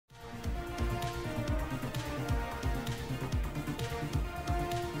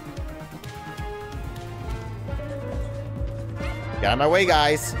Get out of my way,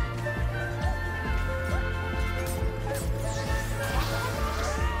 guys.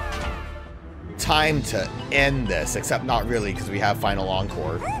 Time to end this, except not really, because we have Final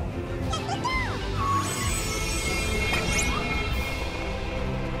Encore.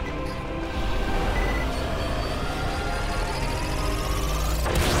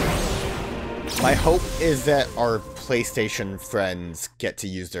 My hope is that our PlayStation friends get to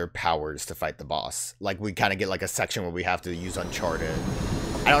use their powers to fight the boss. Like, we kind of get like a section where we have to use Uncharted.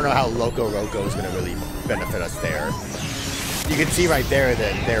 I don't know how Loco Roco is going to really benefit us there. You can see right there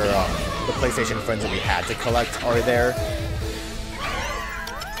that they're, the PlayStation friends that we had to collect are there.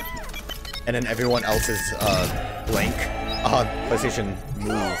 And then everyone else is, blank. PlayStation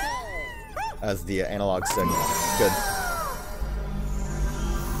Move as the analog signal. Good.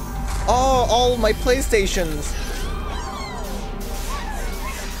 Oh, all my PlayStations!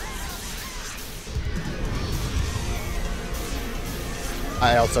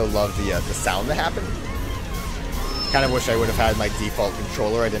 I also love the sound that happened. Kind of wish I would have had my default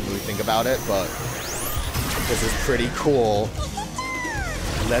controller. I didn't really think about it, but this is pretty cool.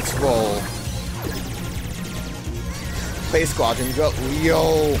 Let's roll. Play Squadron, go.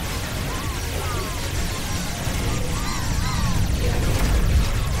 Yo!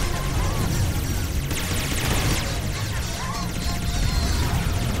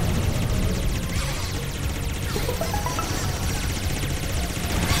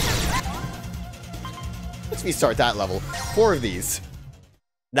 Let's restart that level. 4 of these.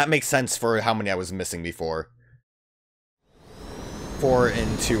 That makes sense for how many I was missing before. 4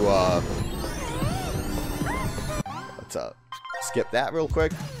 into, let's, skip that real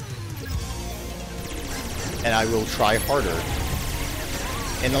quick. And I will try harder.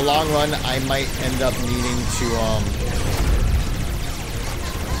 In the long run, I might end up needing to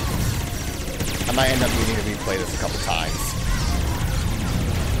replay this a couple times.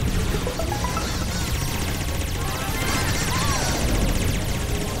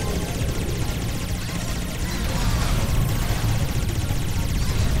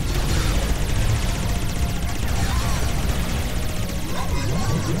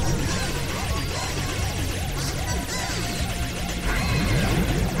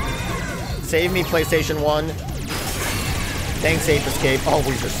 Save me, PlayStation 1. Thanks, Ape Escape. Oh,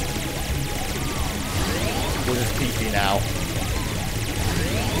 we're just beefy now.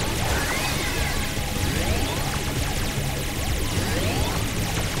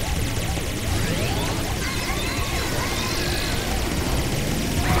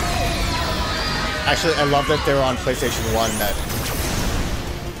 Actually, I love that they're on PlayStation 1.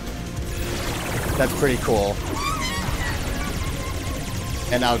 That's pretty cool.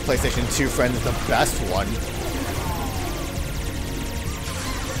 And now PlayStation 2 friend is the best one.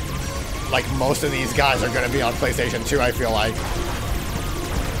 Like, most of these guys are going to be on PlayStation 2, I feel like.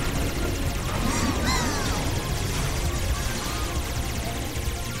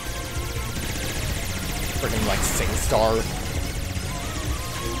 Freaking, like, SingStar.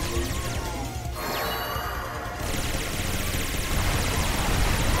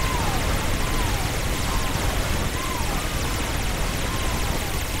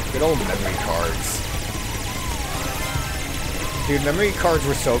 Good old memory cards. Dude, memory cards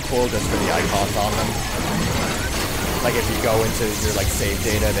were so cool just for the icons on them. Like, if you go into your, like, save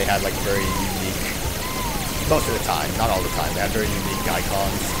data, they had, like, very unique... Most of the time, not all the time, they had very unique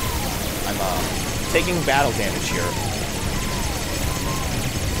icons. I'm, taking battle damage here.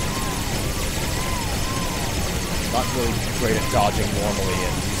 Not really great at dodging normally,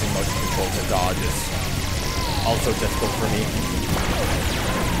 and using motion control to dodge is also difficult for me.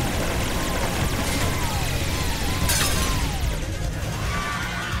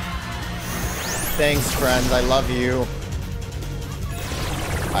 Thanks, friend. I love you.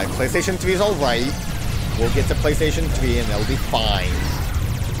 Alright, PlayStation 3 is alright. We'll get to PlayStation 3 and they'll be fine.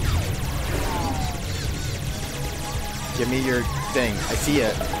 Give me your thing. I see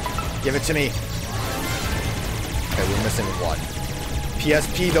it. Give it to me. Okay, we're missing one.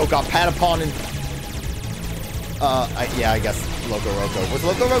 PSP, though, got pat upon and... yeah, I guess Loco Roco. Was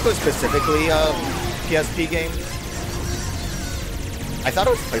Loco Roco specifically a PSP game? I thought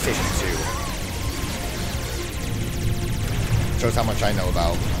it was PlayStation 2. Shows how much I know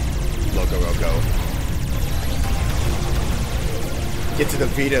about Loco Roco. Get to the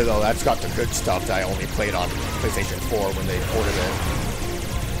Vita, though, that's got the good stuff that I only played on PlayStation 4 when they ported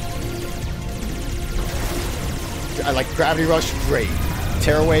it. I like Gravity Rush, great.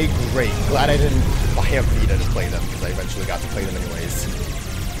 Tearaway, great. Glad I didn't buy a Vita to play them, because I eventually got to play them anyways.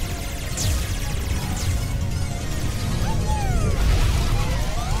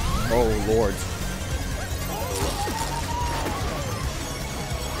 Oh, Lord.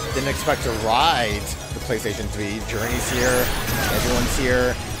 Didn't expect to ride the PlayStation 3. Journey's here. Everyone's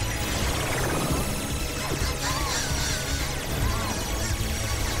here.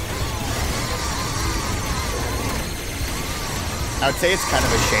 I would say it's kind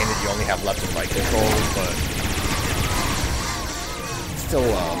of a shame that you only have left and right controls, but still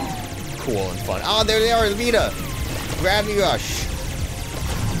cool and fun. Oh, there they are, Vita! Gravity Rush!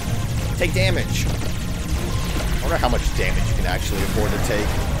 Take damage. I wonder how much damage you can actually afford to take.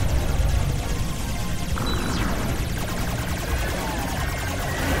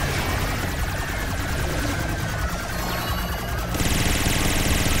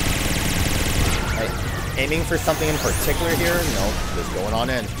 Aiming for something in particular here? No, just going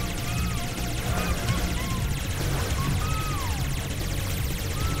on in.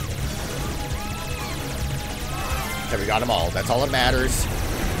 Okay, we got them all. That's all that matters.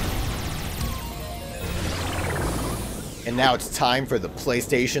 And now it's time for the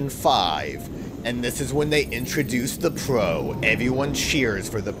PlayStation 5. And this is when they introduce the Pro. Everyone cheers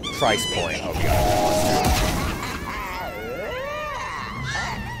for the price point. Oh, we got a monster.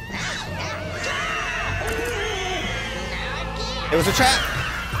 It was a trap!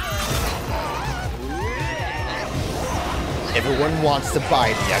 Everyone wants to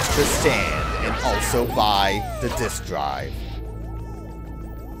buy the extra stand and also buy the disk drive.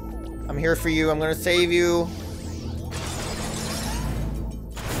 I'm here for you. I'm gonna save you.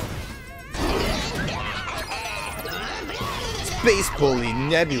 Space Bully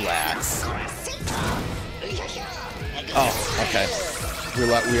Nebulax. Oh, okay.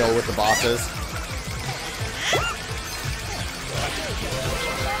 Roulette wheel with the bosses.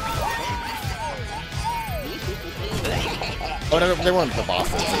 Oh, no, they weren't the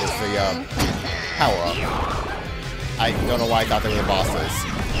bosses. It was the power-up. I don't know why I thought they were the bosses.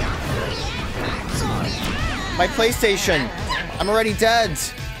 My PlayStation! I'm already dead!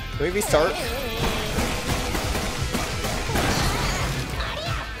 Can we restart?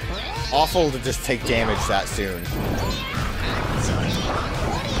 Awful to just take damage that soon.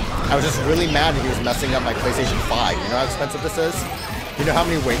 I was just really mad that he was messing up my PlayStation 5. You know how expensive this is? You know how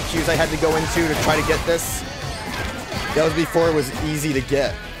many wait queues I had to go into to try to get this? That was before it was easy to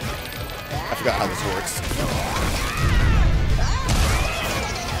get. I forgot how this works.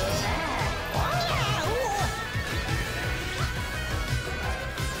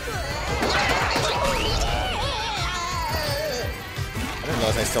 I didn't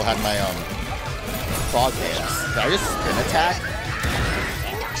realize I still had my frog hands. Did I just spin attack?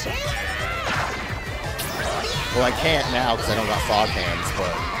 Well, I can't now because I don't got frog hands,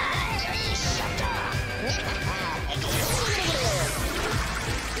 but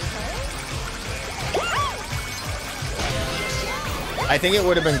I think it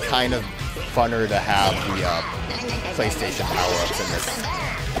would have been kind of funner to have the PlayStation power-ups in this.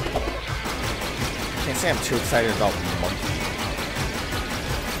 I can't say I'm too excited about Monkey.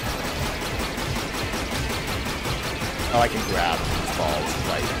 Oh, I can grab these balls,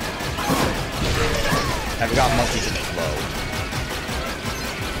 right. I've got Monkey to flow.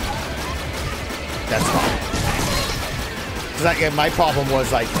 That's fine. Because my problem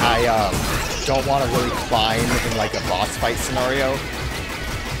was, like, I don't want to really climb in, like, a boss fight scenario.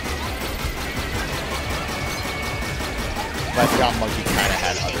 But I forgot Monkey kind of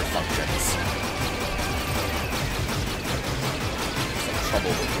had other functions. Some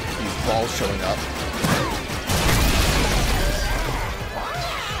trouble with these balls showing up.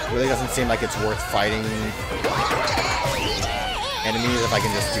 Really doesn't seem like it's worth fighting enemies if I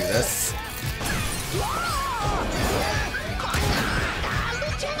can just do this.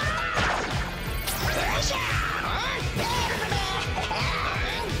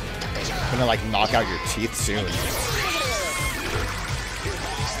 I'm gonna like knock out your teeth soon.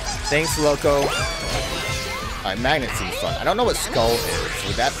 Thanks, Loco. Alright, magnet seems fun. I don't know what skull is.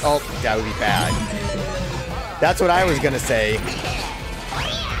 Would that... Oh, that would be bad. That's what I was gonna say.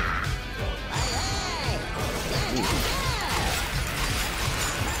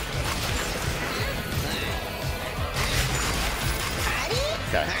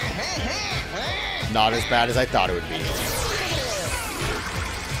 Okay. Not as bad as I thought it would be.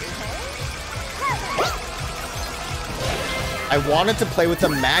 I wanted to play with the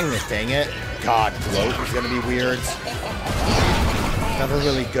magnet, dang it. God, float is gonna be weird. Never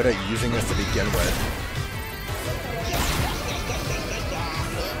really good at using this to begin with.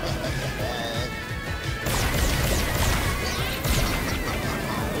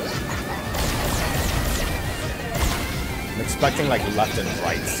 I'm expecting like left and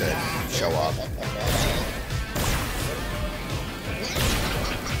right to show up.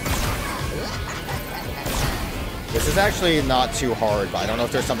 This is actually not too hard, but I don't know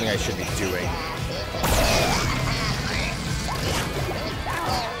if there's something I should be doing.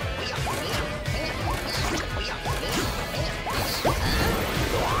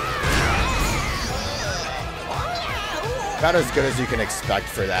 About as good as you can expect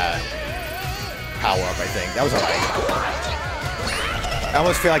for that power-up, I think. That was alright. I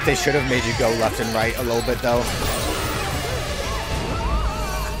almost feel like they should have made you go left and right a little bit, though.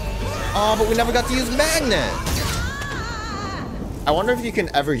 Oh, but we never got to use Magnet! I wonder if you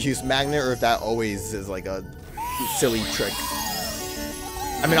can ever use Magnet, or if that always is like a silly trick.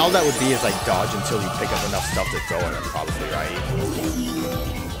 I mean, all that would be is like dodge until you pick up enough stuff to throw at him, probably, right?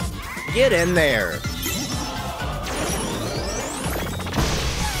 Get in there!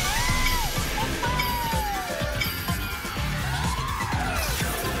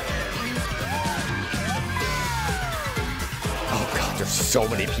 There's so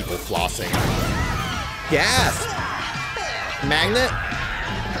many people flossing. Gasp! Magnet?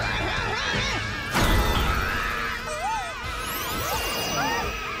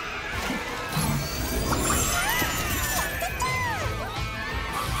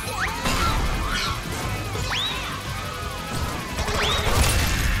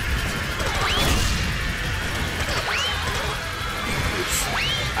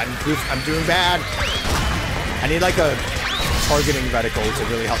 Oops. I'm doing bad. I need like a targeting reticle to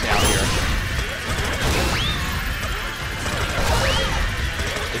really help me out here.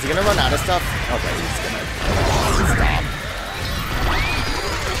 Is he gonna run out of stuff? Okay, he's gonna stop.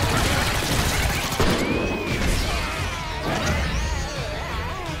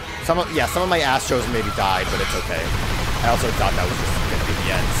 Some of my Astros maybe died, but it's okay. I also thought that was just gonna be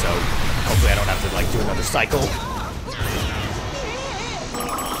the end, so hopefully I don't have to like do another cycle.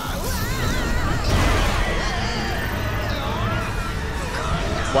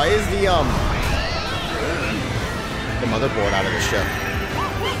 Why is the motherboard out of the ship?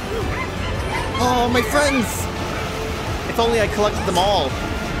 Oh, my friends! If only I collected them all.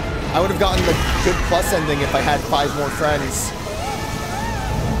 I would have gotten the good plus ending if I had 5 more friends.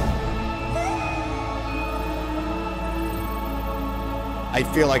 I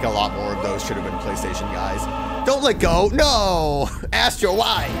feel like a lot more of those should have been PlayStation guys. Don't let go! No! Astro,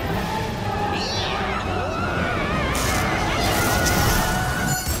 why?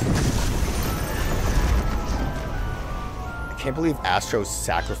 I can't believe Astros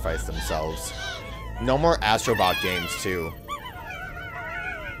sacrificed themselves. No more Astro Bot games, too.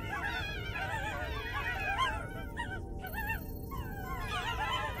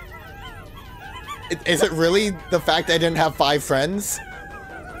 Is it really the fact I didn't have 5 friends?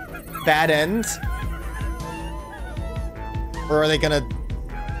 Bad end? Or are they gonna...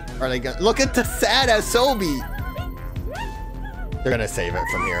 Look at the sad Asobi! They're gonna save it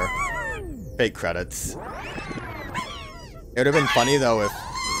from here. Fake credits. It would have been funny, though, if...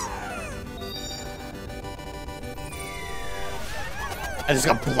 I just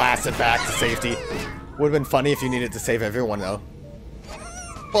got blasted back to safety. Would have been funny if you needed to save everyone, though.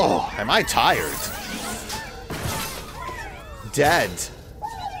 Oh, am I tired? Dead.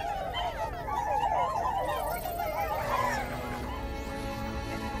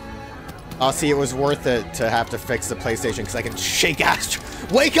 I'll see, it was worth it to have to fix the PlayStation because I can shake Astro.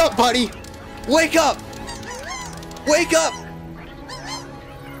 Wake up, buddy! Wake up! Wake up!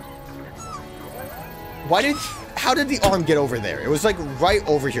 How did the arm get over there? It was like right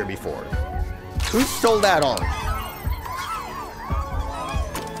over here before. Who stole that arm?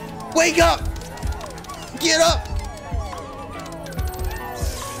 Wake up! Get up!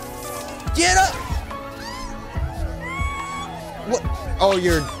 Get up! What? Oh, are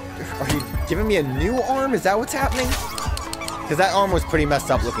you giving me a new arm? Is that what's happening? Because that arm was pretty messed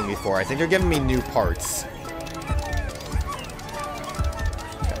up looking before. I think you're giving me new parts.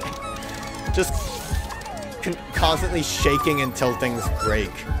 Just constantly shaking until things break.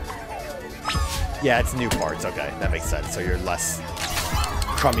 Yeah, it's new parts. Okay, that makes sense. So you're less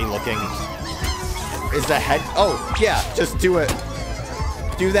crummy looking. Is the head... Oh, yeah, just do it.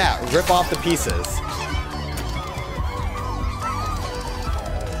 Do that. Rip off the pieces.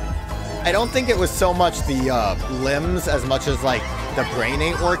 I don't think it was so much the limbs as much as, like, the brain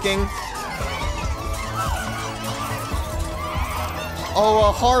ain't working. Oh,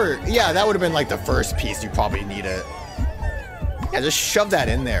 a heart. Yeah, that would have been, like, the first piece you probably needed. Yeah, just shove that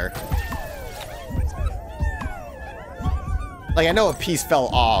in there. Like, I know a piece fell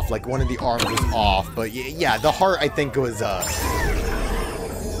off, like one of the arms was off, but yeah, the heart I think was the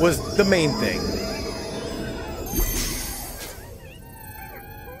main thing.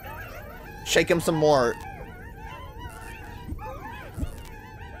 Shake him some more.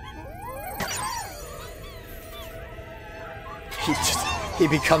 He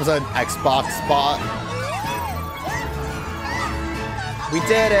becomes an Xbox bot. We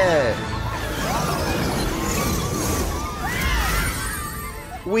did it!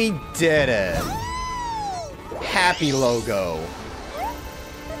 We did it! Happy logo.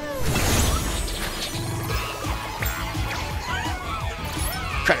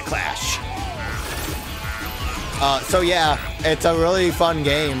 Credit Clash. So yeah, it's a really fun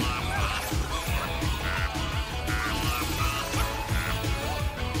game.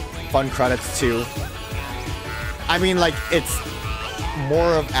 Fun credits too. I mean, like, it's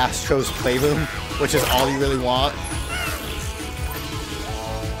more of Astro's Playroom, which is all you really want.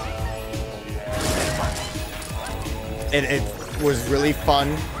 It was really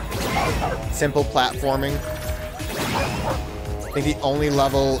fun. Simple platforming. I think the only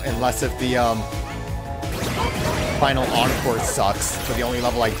level, unless if the final encore sucks, but the only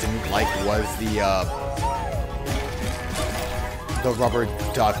level I didn't like was the rubber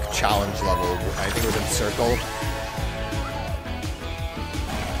duck challenge level. I think it was in Circle.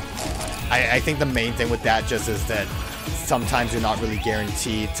 I think the main thing with that just is that sometimes you're not really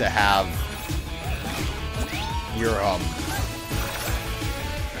guaranteed to have your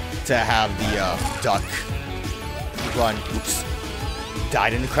the duck run. Oops.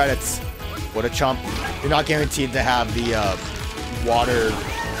 Died in the credits. What a chump. You're not guaranteed to have the water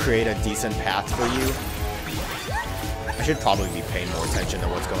create a decent path for you. I should probably be paying more attention to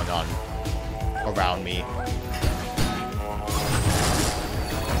what's going on around me.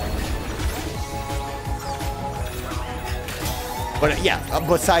 But yeah,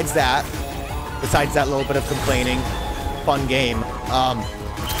 besides that little bit of complaining, fun game.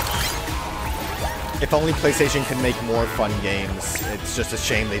 If only PlayStation can make more fun games. It's just a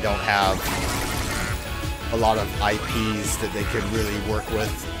shame they don't have a lot of IPs that they could really work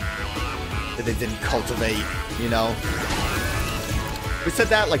with, that they didn't cultivate, you know? Who said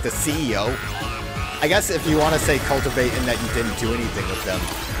that? Like the CEO? I guess if you want to say cultivate in that you didn't do anything with them.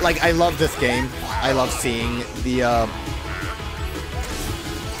 Like, I love this game. I love seeing the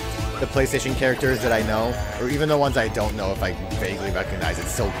PlayStation characters that I know, or even the ones I don't know if I vaguely recognize.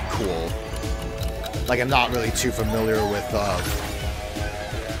 It's so cool. Like, I'm not really too familiar with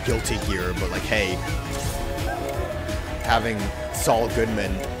Guilty Gear, but like, hey, having Saul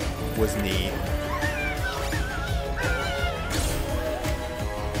Goodman was neat.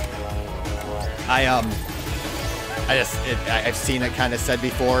 I've seen it kind of said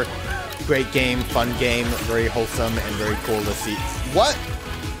before. Great game, fun game, very wholesome, and very cool to see. What?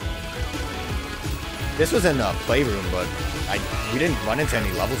 This was in a Playroom, but we didn't run into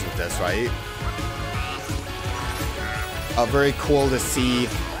any levels with this, right? Very cool to see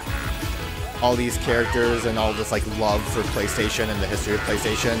all these characters and all this like love for PlayStation and the history of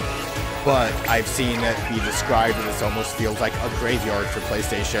PlayStation. But I've seen it be described as this almost feels like a graveyard for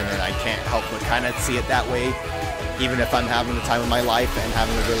PlayStation, and I can't help but kind of see it that way. Even if I'm having the time of my life and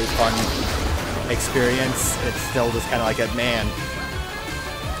having a really fun experience, it's still just kind of like a man.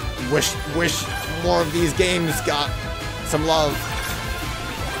 Wish more of these games got some love.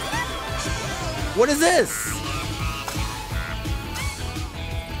 What is this?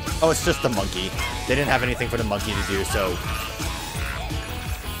 Oh, it's just the monkey. They didn't have anything for the monkey to do, so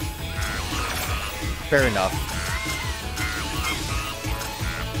fair enough.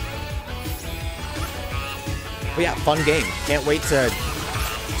 But yeah, fun game. Can't wait to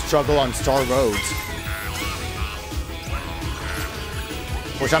struggle on Star Roads.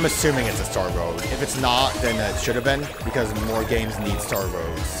 Which I'm assuming it's a Star Road. If it's not, then it should have been, because more games need Star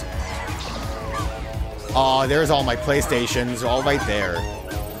Roads. Aw, there's all my PlayStations, all right there.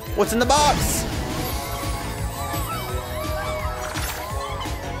 What's in the box?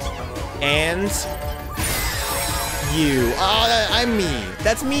 And you. Oh, I'm me.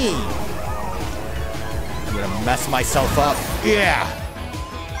 That's me. I'm gonna mess myself up. Yeah.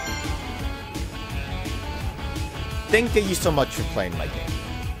 Thank you so much for playing my game.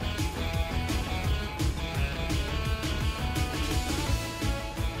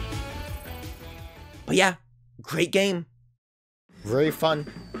 But yeah, great game. Very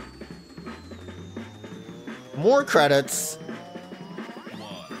fun. More credits.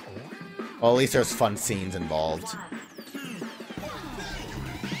 Well, at least there's fun scenes involved.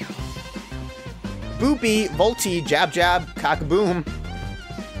 Boopy, Volty, Jab Jab, Cock-a-boom.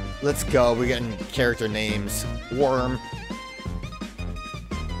 Let's go. We're getting character names. Worm.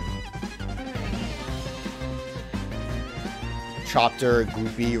 Chopter,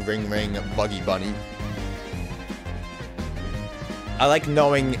 Goopy, Ring Ring, Buggy Bunny. I like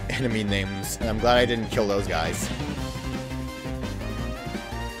knowing enemy names, and I'm glad I didn't kill those guys.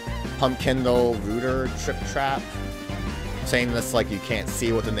 Pumpkindle, Rooter, Trip Trap, saying this like you can't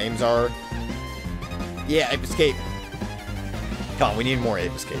see what the names are. Yeah, Ape Escape. Come on, we need more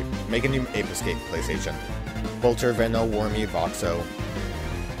Ape Escape. Make a new Ape Escape PlayStation. Vulture, Veno, Wormy, Voxo.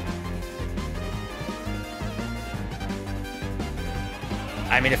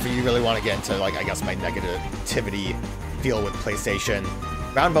 I mean, if you really want to get into, like, I guess my negativity feel with PlayStation.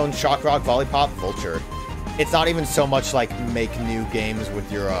 Roundbone, Shock Rock, Volleypop, Vulture. It's not even so much like make new games with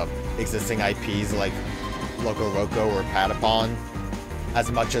your existing IPs like Loco Roco or Patapon,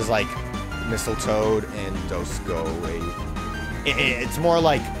 as much as like Mistletoad and Dosco. It's more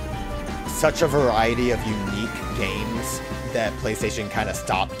like such a variety of unique games that PlayStation kind of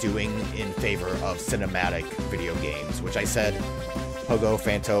stopped doing in favor of cinematic video games, which I said Pogo,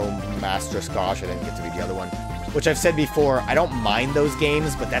 Phantom, Master Scotch, I didn't get to read the other one, which I've said before, I don't mind those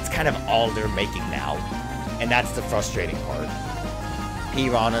games, but that's kind of all they're making now, and that's the frustrating part.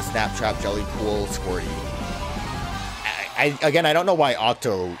 Piranha, Snaptrap, Jellypool, Squirty. Again, I don't know why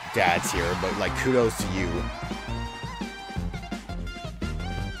Octo Dad's here, but like, kudos to you.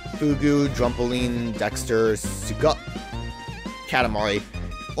 Fugu, Drumpoline, Dexter, Suga, Katamari.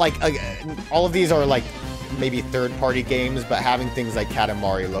 Like, all of these are like maybe third-party games, but having things like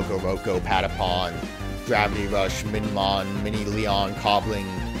Katamari, Loco Roco, Patapon, Gravity Rush, Minmon, Mini Leon, Cobbling.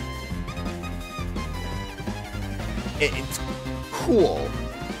 It's cool.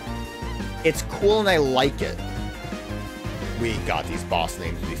 It's cool and I like it. We got these boss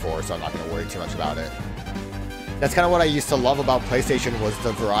names before, so I'm not going to worry too much about it. That's kind of what I used to love about PlayStation, was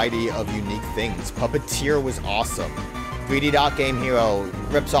the variety of unique things. Puppeteer was awesome. 3D Dot Game Hero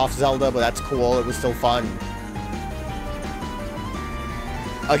rips off Zelda, but that's cool. It was still fun.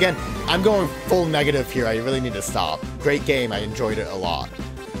 Again, I'm going full negative here. I really need to stop. Great game. I enjoyed it a lot.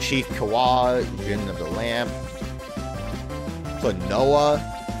 Chief Kawa, Jin of the Lamp, Klonoa.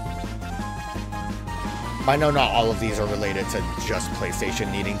 I know not all of these are related to just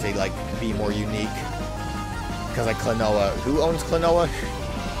PlayStation needing to like be more unique. Because like Klonoa, who owns Klonoa?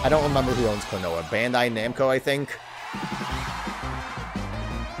 I don't remember who owns Klonoa. Bandai Namco, I think.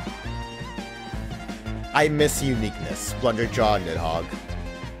 I miss uniqueness. Blunderjaw, Nidhogg.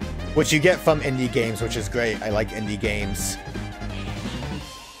 Which you get from indie games, which is great. I like indie games.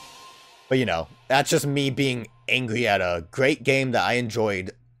 But you know, that's just me being angry at a great game that I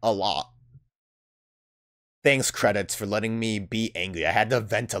enjoyed a lot. Thanks, credits, for letting me be angry. I had to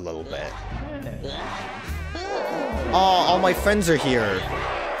vent a little bit. Oh, all my friends are here.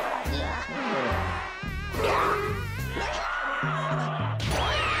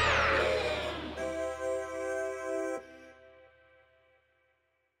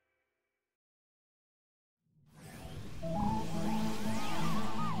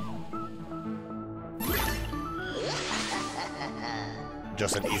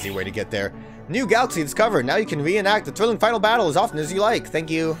 Just an easy way to get there. New galaxy discovered. Now you can reenact the thrilling final battle as often as you like. Thank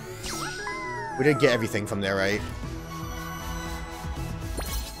you. We did get everything from there, right?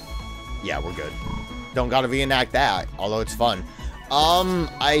 Yeah, we're good. Don't gotta reenact that, although it's fun.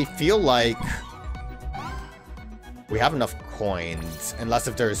 I feel like we have enough coins, unless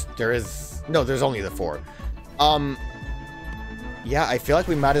if there's only the 4. Yeah, I feel like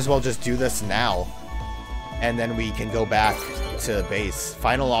we might as well just do this now. And then we can go back to base.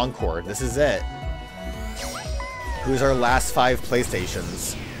 Final encore. This is it. Who's our last 5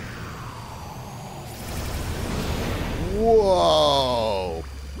 PlayStations? Whoa!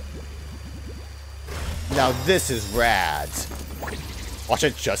 Now this is rad. Watch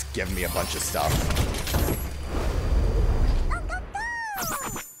it just give me a bunch of stuff.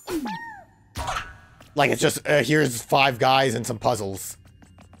 Like it's just, here's 5 guys and some puzzles.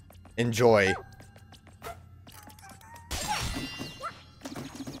 Enjoy.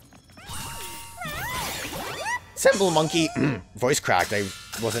 Cymbal Monkey. Voice cracked. I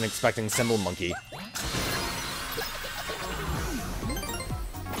wasn't expecting Cymbal Monkey.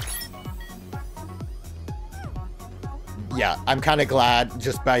 Yeah, I'm kind of glad,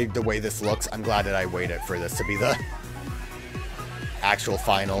 just by the way this looks, I'm glad that I waited for this to be the actual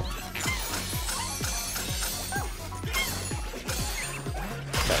final.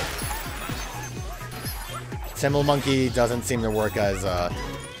 Okay. Cymbal Monkey doesn't seem to work as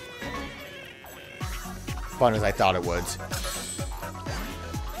fun as I thought it would.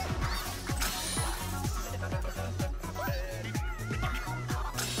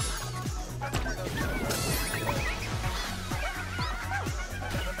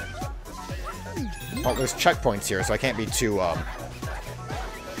 Well, there's checkpoints here, so I can't be too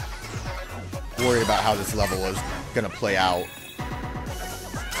worried about how this level is gonna play out.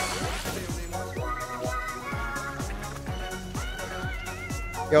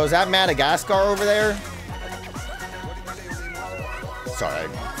 Yo, is that Madagascar over there? sorry, I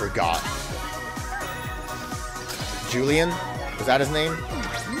forgot. Julian? Was that his name?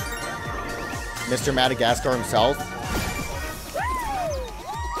 Mr. Madagascar himself?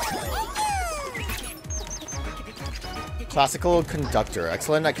 Classical conductor.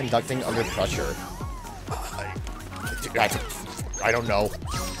 Excellent at conducting under pressure. I don't know.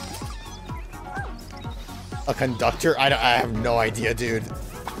 A conductor? I have no idea, dude.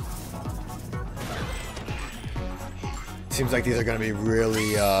 Seems like these are gonna be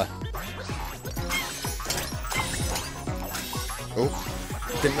really, Oh,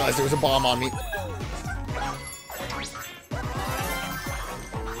 didn't realize there was a bomb on me.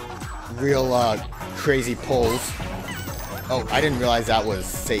 Real, crazy pulls. Oh, I didn't realize that was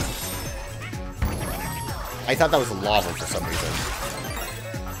safe. I thought that was lava for some reason.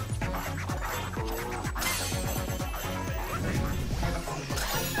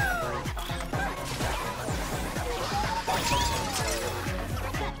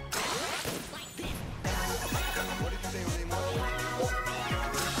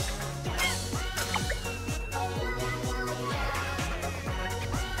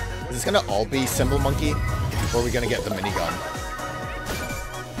 Is this gonna all be Symbol Monkey? Or are we gonna get the minigun?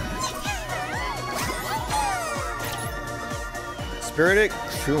 Spirited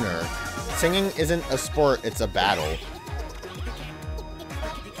Crooner. Singing isn't a sport, it's a battle.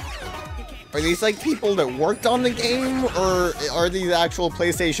 Are these like people that worked on the game? Or are these actual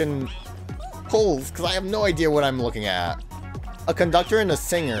PlayStation pulls? Because I have no idea what I'm looking at. A conductor and a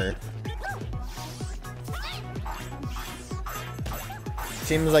singer.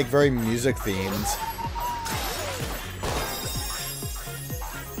 Seems like very music themed.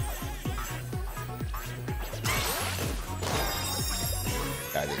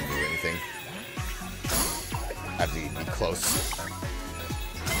 I didn't do anything. I have to be close.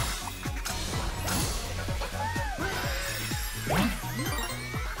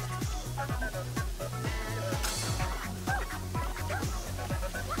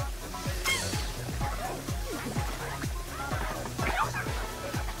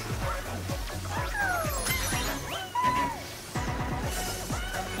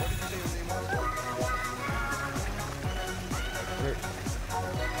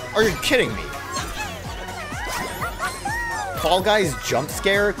 Are you kidding me? Fall Guys jump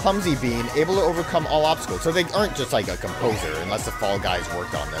scare, clumsy bean, able to overcome all obstacles. So they aren't just like a composer, unless the Fall Guys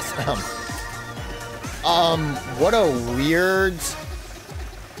worked on this. What a weird...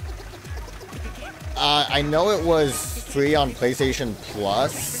 I know it was free on PlayStation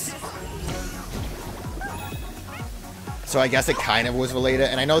Plus. So I guess it kind of was related,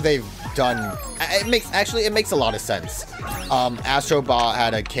 and I know they've done... It makes a lot of sense. Astro Bot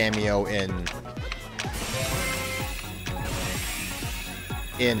had a cameo in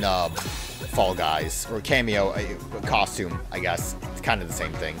Fall Guys, or cameo, a costume, I guess. It's kind of the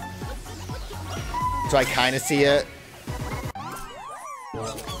same thing. So I kind of see it.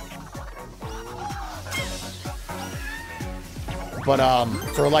 But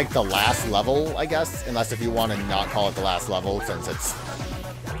for like the last level, I guess, unless if you want to not call it the last level, since it's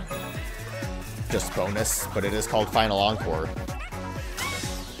just bonus, but it is called Final Encore.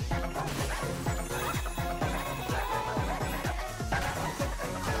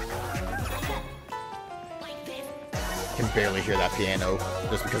 Can barely hear that piano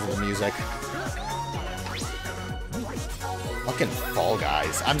just because of the music. Fucking Fall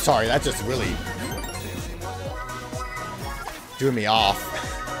Guys. I'm sorry, that just really threw me off.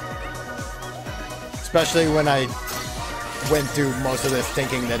 Especially when I went through most of this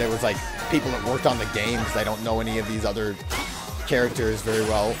thinking that it was like people that worked on the game, because I don't know any of these other characters very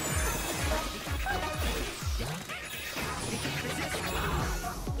well.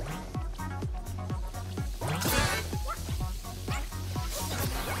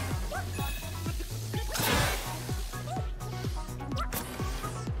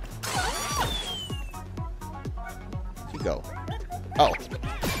 Where'd you go? Oh.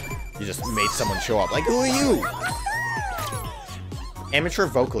 You just made someone show up. Like, who are you? Amateur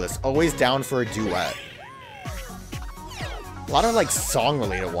vocalist, always down for a duet. A lot of like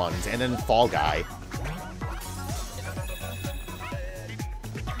song-related ones, and then Fall Guy.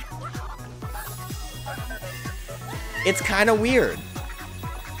 It's kind of weird.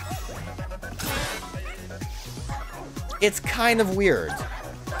 It's kind of weird.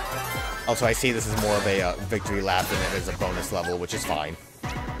 Also, I see this is more of a victory lap than it is a bonus level, which is fine.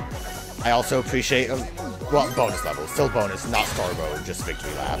 I also appreciate... well, bonus level. Still bonus, not star mode, just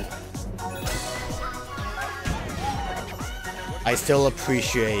victory lap. I still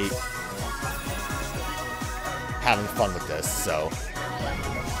appreciate having fun with this, so...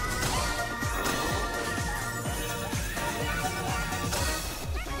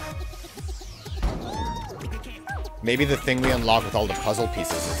 Maybe the thing we unlock with all the puzzle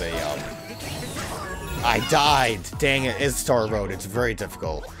pieces is a, I died! Dang it, it's Star Road, it's very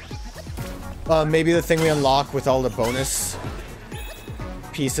difficult. Maybe the thing we unlock with all the bonus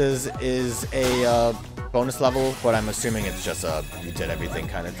pieces is a, bonus level, but I'm assuming it's just a you did everything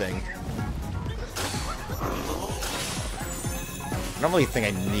kind of thing. I don't really think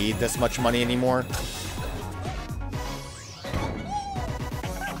I need this much money anymore.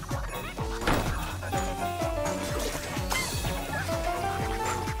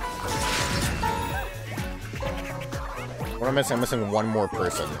 What am I missing? I'm missing one more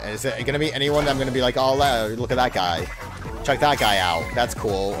person. Is it gonna be anyone that I'm gonna be like, oh, look at that guy. Check that guy out. That's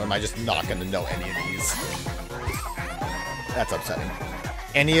cool. Or am I just not gonna know any of these? That's upsetting.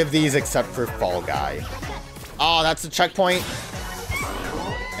 Any of these except for Fall Guy. Oh, that's the checkpoint.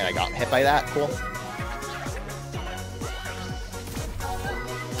 And I got hit by that. Cool.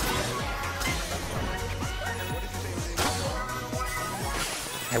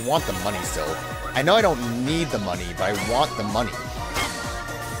 I want the money still. I know I don't need the money, but I want the money.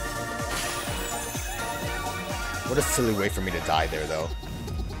 What a silly way for me to die there, though.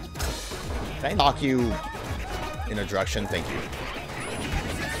 Can I knock you in a direction? Thank you.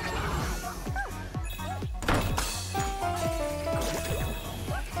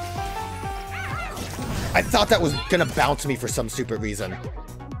 I thought that was gonna bounce me for some stupid reason.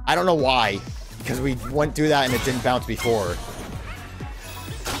 I don't know why, because we went through that and it didn't bounce before.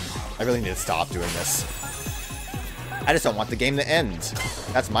 I really need to stop doing this. I just don't want the game to end.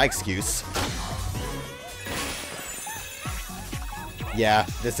 That's my excuse. Yeah,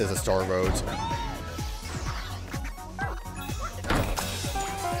 this is a Star Road.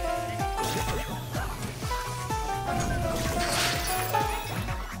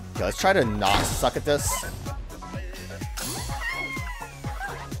 Okay, let's try to not suck at this.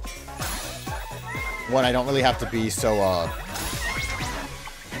 One, I don't really have to be so, I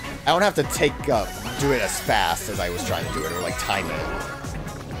don't have to do it as fast as I was trying to do it, or like time it.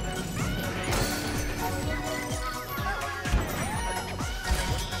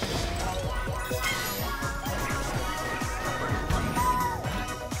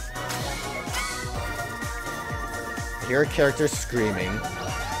 I hear a character screaming.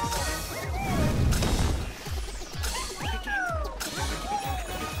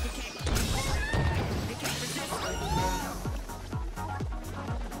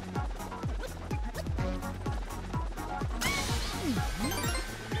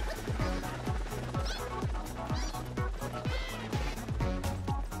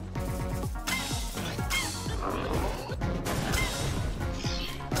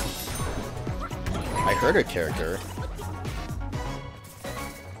 I heard a character.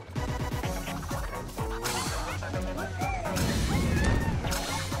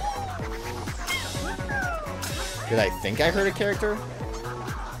 Did I think I heard a character?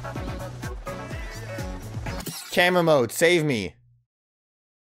 Camera mode, save me!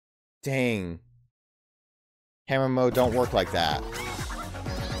 Dang. Camera mode don't work like that.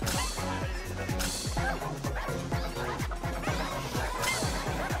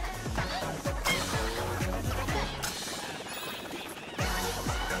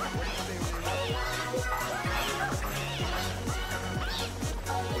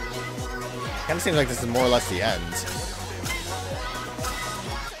 Kind of seems like this is more or less the end.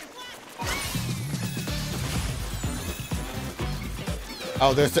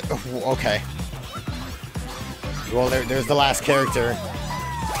 Oh, there's the... okay. Well, there's the last character.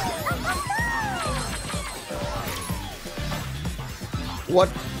 What?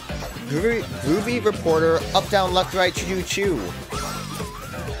 Groovy reporter, up, down, left, right, choo, choo.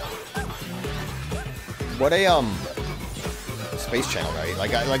 What a, Space Channel, right?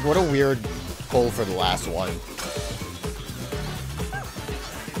 Like, what a weird pull for the last one.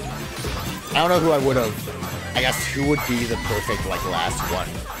 I don't know who I would have. I guess who would be the perfect, like, last one?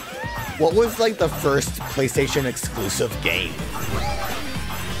 What was, like, the first PlayStation exclusive game?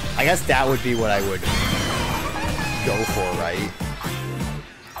 I guess that would be what I would go for, right?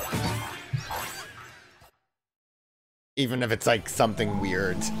 Even if it's, like, something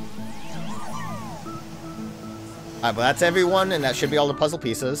weird. Alright, well, that's everyone, and that should be all the puzzle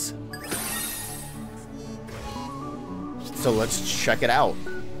pieces. So let's check it out.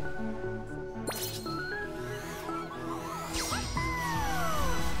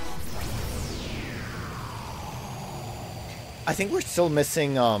 I think we're still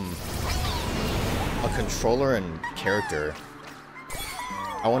missing, a controller and character.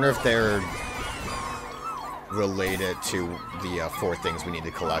 I wonder if they're related to the, 4 things we need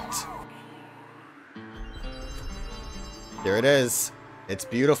to collect. There it is. It's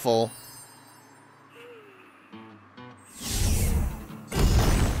beautiful.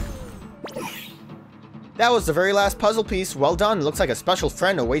 That was the very last puzzle piece. Well done. Looks like a special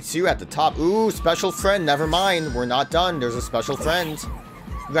friend awaits you at the top. Ooh, special friend. Never mind. We're not done. There's a special friend.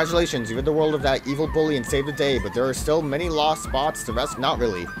 Congratulations. You rid the world of that evil bully and saved the day, but there are still many lost spots to rest. Not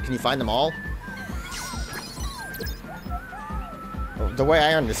really. Can you find them all? The way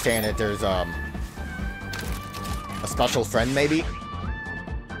I understand it, there's a special friend, maybe?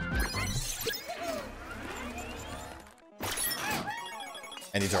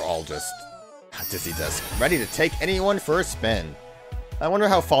 And these are all just Dizzy Disc. Ready to take anyone for a spin. I wonder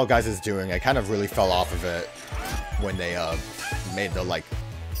how Fall Guys is doing. I kind of really fell off of it when they made the, like,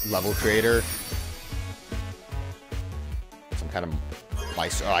 level creator. Some kind of... Oh, I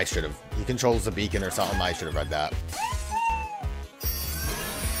should have. He controls the beacon or something. I should have read that.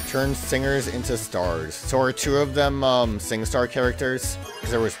 Turn singers into stars. So are two of them sing-star characters?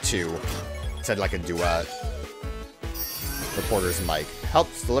 Because there was two. It said like a duet. Reporter's mic.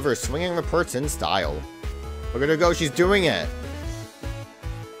 Helps deliver swinging reports in style. Look at her go, she's doing it!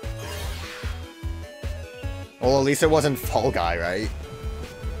 Well, at least it wasn't Fall Guy, right?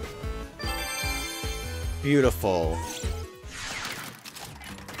 Beautiful.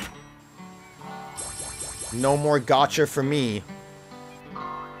 No more gotcha for me.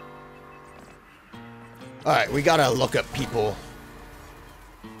 Alright, we gotta look at people.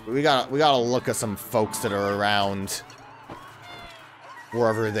 We gotta look at some folks that are around.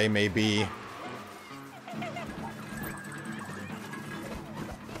 Wherever they may be. A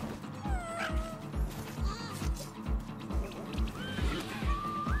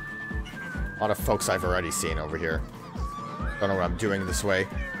lot of folks I've already seen over here. Don't know what I'm doing this way.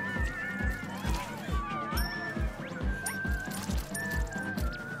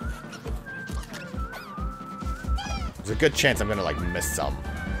 There's a good chance I'm gonna, like, miss some.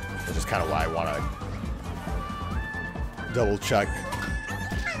 Which is kind of why I want to double check.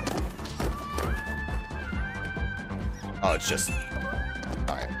 Oh, it's just...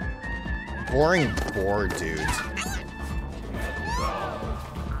 Alright. Boring board, dude.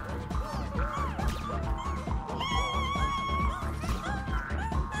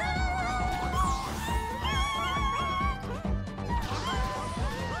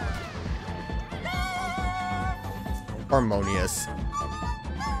 Harmonious.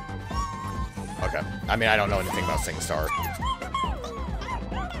 Okay. I mean, I don't know anything about SingStar.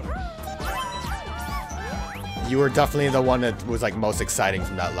 You were definitely the one that was, like, most exciting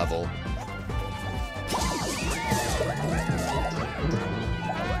from that level.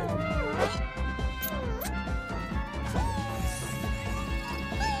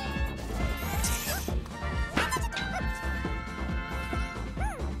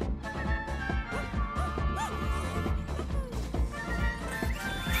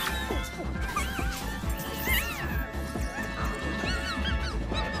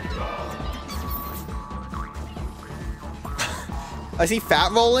 Is he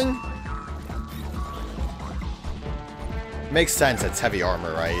fat rolling? Makes sense, it's heavy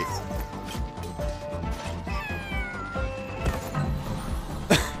armor, right?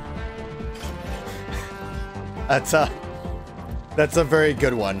 That's a very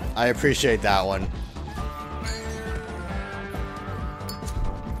good one. I appreciate that one.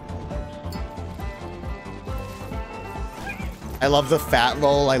 I love the fat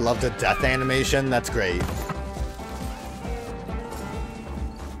roll, I love the death animation, that's great.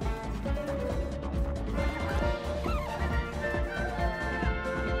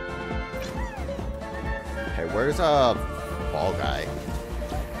 Where's a Fall Guy?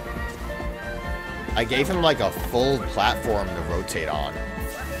 I gave him like a full platform to rotate on.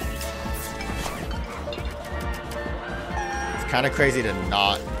 It's kind of crazy to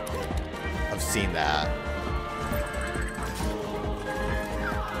not have seen that.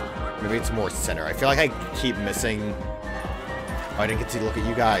 Maybe it's more center. I feel like I keep missing. Oh, I didn't get to look at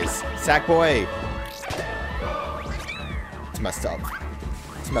you guys. Sackboy! It's messed up.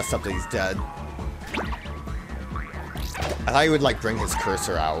 It's messed up that he's dead. I thought he would, like, bring his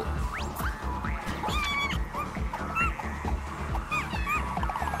cursor out.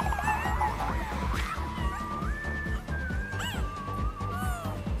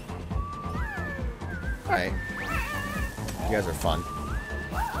 Alright. You guys are fun.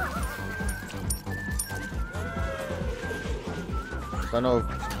 I don't know if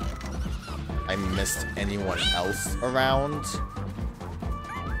I missed anyone else around.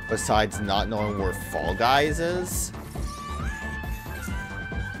 Besides not knowing where Fall Guys is.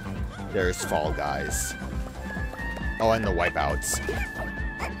 There's Fall Guys. Oh, and the wipeouts.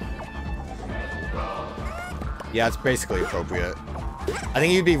 Yeah, it's basically appropriate. I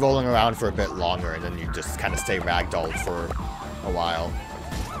think you'd be rolling around for a bit longer, and then you just kind of stay ragdolled for a while.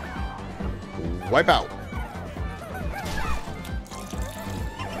 Wipeout!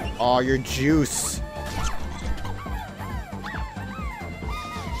 Oh, your juice.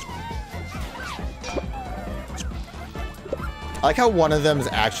 I like how one of them is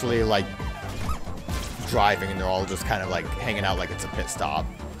actually, like, driving and they're all just kind of, like, hanging out like it's a pit stop.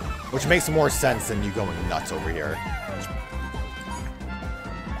 Which makes more sense than you going nuts over here.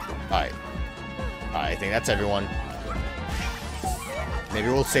 Alright. Alright, I think that's everyone. Maybe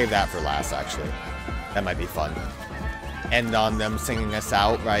we'll save that for last, actually. That might be fun. End on them singing us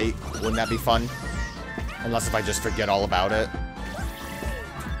out, right? Wouldn't that be fun? Unless if I just forget all about it.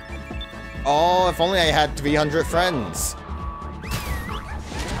 Oh, if only I had 300 friends.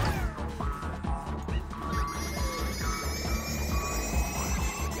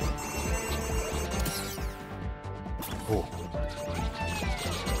 Ooh.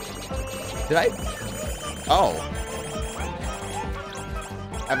 Did I? Oh.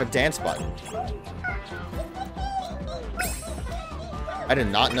 I have a dance button. I did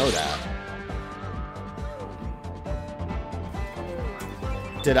not know that.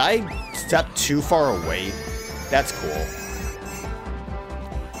 Did I step too far away? That's cool.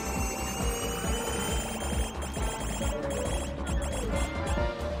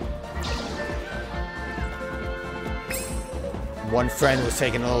 One friend was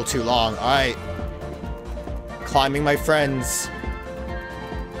taking a little too long. Alright. Climbing my friends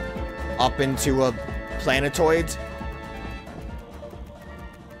up into a planetoid.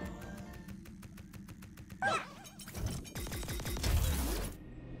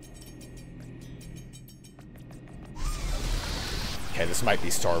 Okay, this might be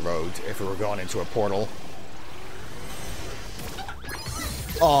Star Road if we were going into a portal.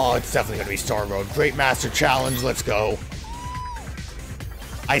 Oh, it's definitely gonna be Star Road. Great Master Challenge, let's go.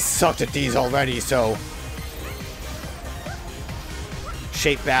 I sucked at these already, so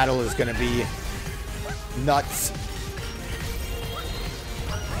shape battle is gonna be nuts.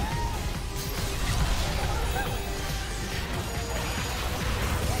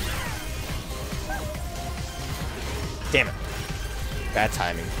 Damn it. Bad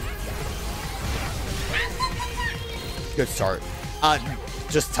timing. Good start.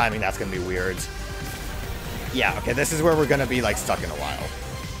 Just timing, that's gonna be weird. Yeah, okay, this is where we're gonna be like stuck in a while.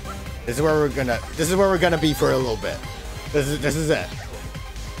 This is where we're gonna be for a little bit. This is it.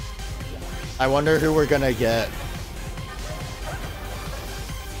 I wonder who we're gonna get.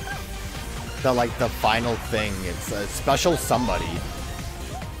 The final thing. It's a special somebody.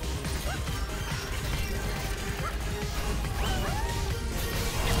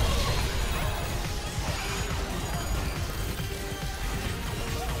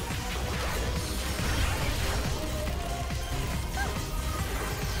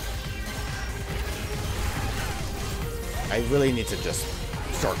 I really need to just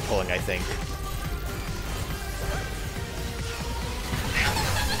start pulling, I think.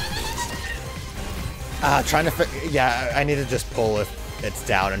 Yeah, I need to just pull if it's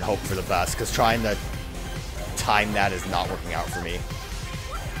down and hope for the best, because trying to time that is not working out for me.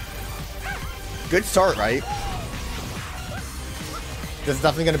 Good start, right? This is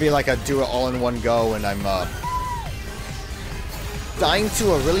definitely going to be like a do it all in one go, and I'm dying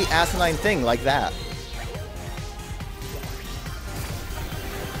to a really asinine thing like that.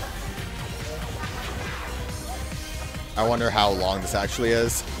 I wonder how long this actually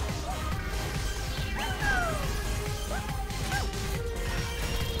is.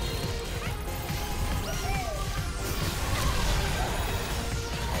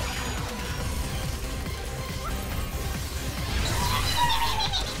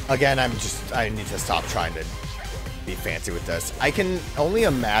 Again, I need to stop trying to be fancy with this. I can only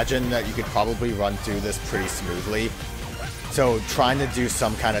imagine that you could probably run through this pretty smoothly. So trying to do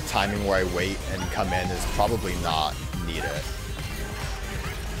some kind of timing where I wait and come in is probably not needed.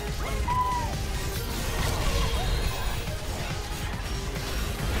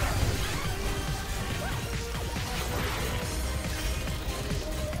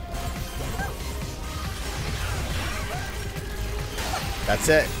 That's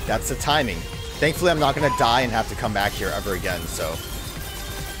it. That's the timing. Thankfully, I'm not going to die and have to come back here ever again, so...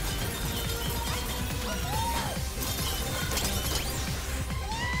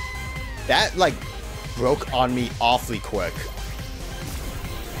 That, like, broke on me awfully quick.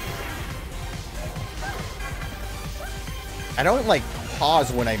 I don't, like,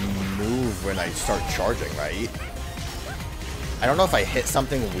 pause when I move when I start charging, right? I don't know if I hit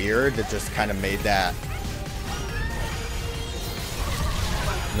something weird that just kind of made that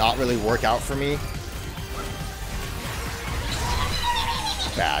not really work out for me.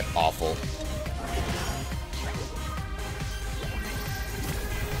 Bad. Awful.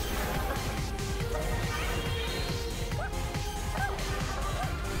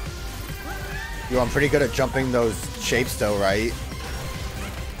 Yo, I'm pretty good at jumping those shapes though, right?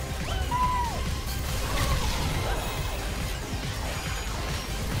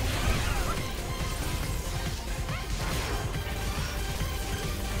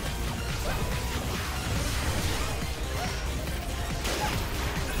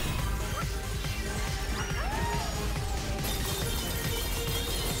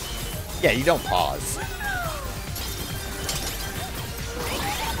 Yeah, you don't pause.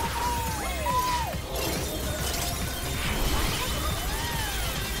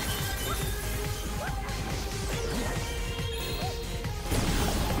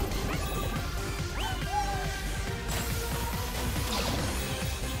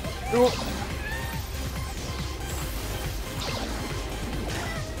 Oh,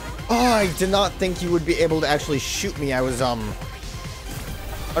 I did not think you would be able to actually shoot me. I was, under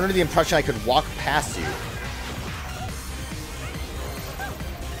the impression I could walk past you.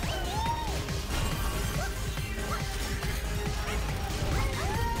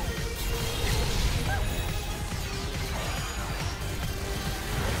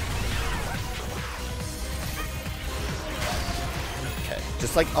 Okay,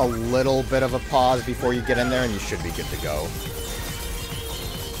 just like a little bit of a pause before you get in there and you should be good to go.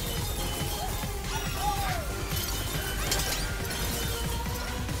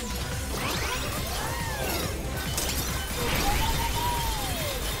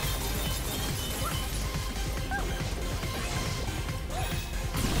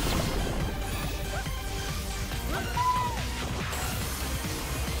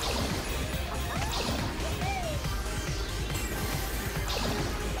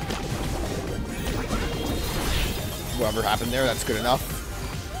 Whatever happened there, that's good enough.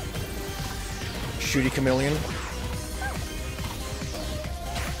 Shooty chameleon.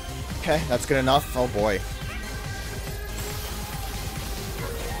 Okay, that's good enough. Oh boy.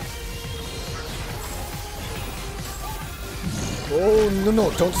 Oh,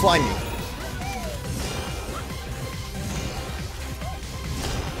 no, don't slime me.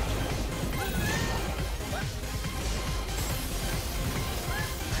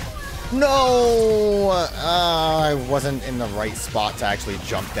 No! I wasn't in the right spot to actually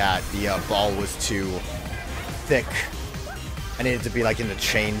jump that. The ball was too thick. I needed to be like in the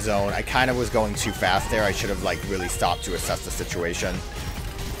chain zone. I kind of was going too fast there. I should have like really stopped to assess the situation.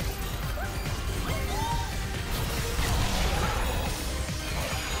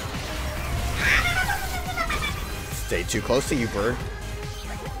 Stay too close to you, bird.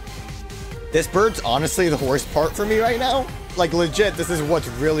 This bird's honestly the worst part for me right now. Like legit, this is what's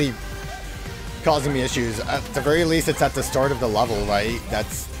really causing me issues. At the very least, it's at the start of the level, right?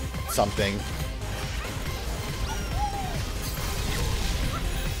 That's something.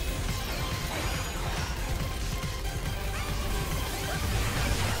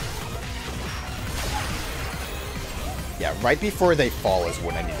 Yeah, right before they fall is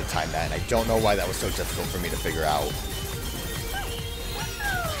when I need to time that, and I don't know why that was so difficult for me to figure out.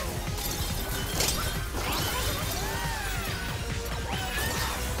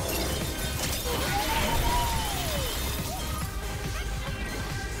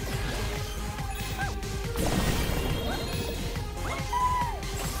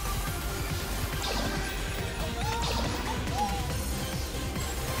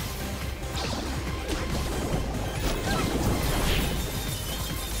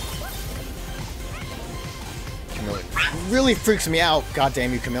 Really freaks me out. God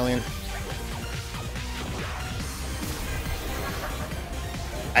damn you, chameleon.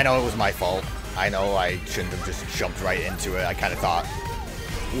 I know it was my fault. I know I shouldn't have just jumped right into it. I kind of thought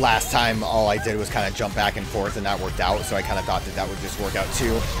last time all I did was kind of jump back and forth and that worked out, so I kind of thought that that would just work out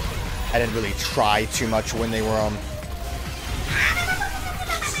too. I didn't really try too much when they were,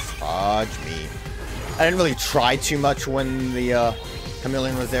 fudge me. I didn't really try too much when the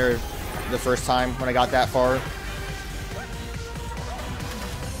chameleon was there the first time when I got that far.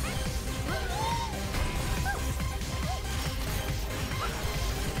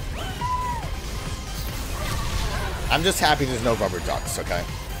 I'm just happy there's no rubber ducks, okay?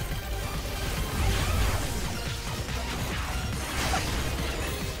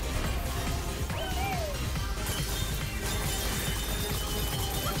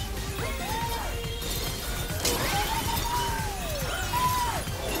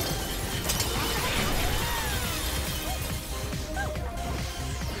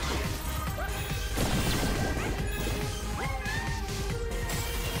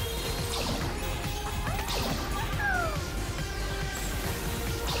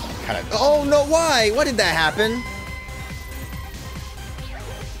 Oh no, why? Why did that happen?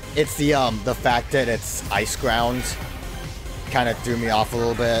 It's the fact that it's ice ground. kind of threw me off a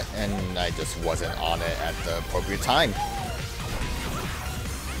little bit, and I just wasn't on it at the appropriate time.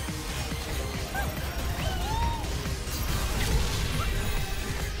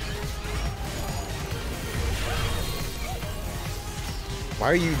 Why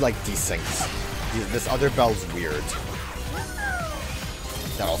are you, like, desynced? This other bell's weird.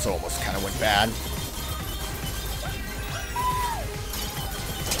 That also almost kind of went bad.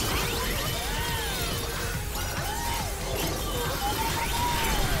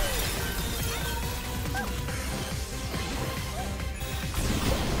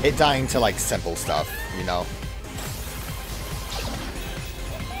 It dying to, like, simple stuff, you know?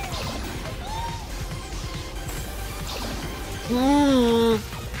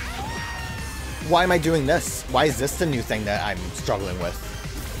 Why am I doing this? Why is this the new thing that I'm struggling with?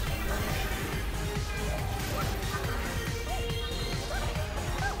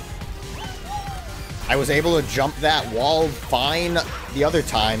 I was able to jump that wall fine the other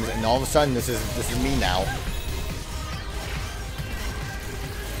times, and all of a sudden this is me now.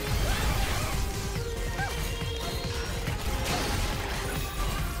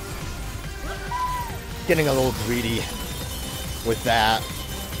 Getting a little greedy with that.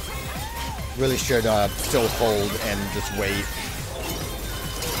 Really should still hold and just wait.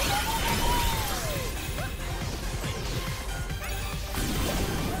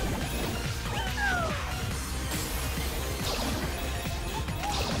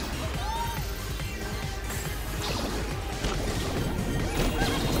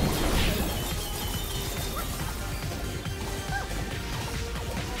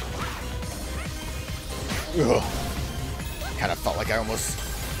 Ugh. Kind of felt like I almost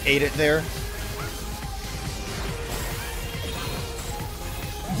ate it there.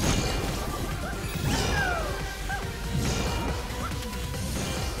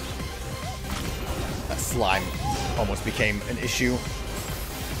 That slime almost became an issue.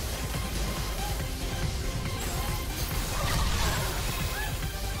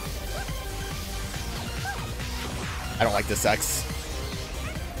 I don't like this X.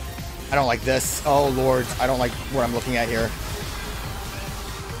 I don't like this. Oh, Lord. I don't like what I'm looking at here.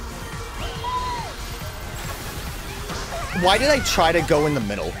 Why did I try to go in the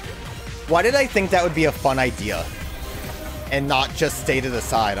middle? Why did I think that would be a fun idea? And not just stay to the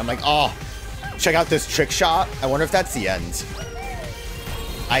side? I'm like, oh, check out this trick shot. I wonder if that's the end.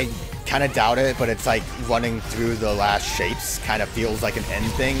 I kind of doubt it, but it's like running through the last shapes kind of feels like an end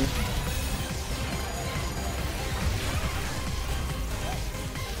thing.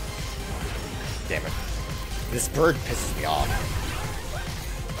 Damn it. This bird pisses me off.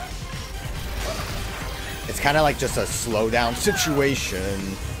 It's kind of like just a slowdown situation.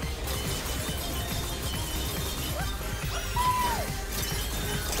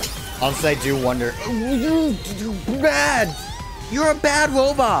 Honestly, I do wonder... You're bad! You're a bad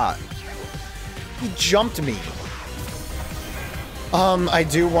robot! He jumped me. I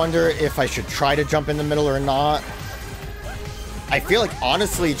do wonder if I should try to jump in the middle or not. I feel like,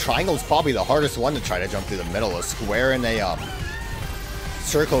 honestly, triangle's probably the hardest one to try to jump through the middle. A square and a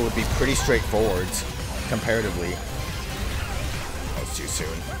circle would be pretty straightforward, comparatively. That was too soon.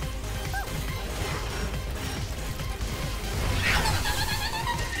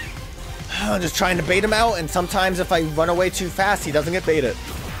 I'm just trying to bait him out, and sometimes if I run away too fast, he doesn't get baited.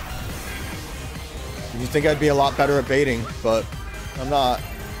 You'd think I'd be a lot better at baiting, but I'm not.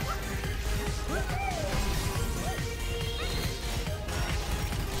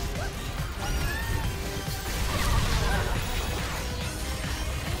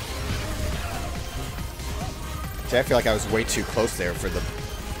 See, I feel like I was way too close there for the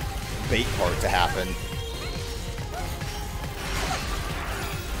bait part to happen.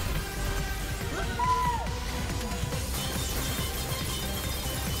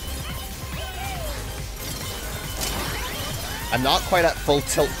 I'm not quite at full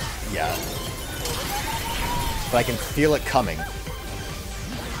tilt yet, but I can feel it coming.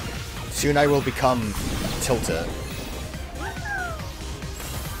 Soon I will become tilted.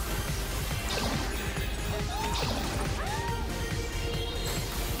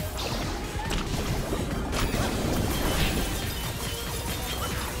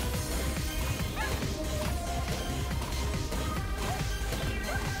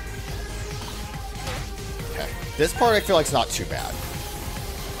 This part I feel like it's not too bad.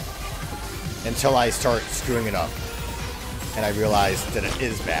 Until I start screwing it up. And I realize that it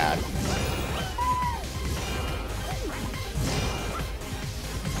is bad.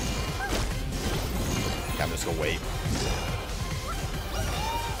 I'm just gonna wait.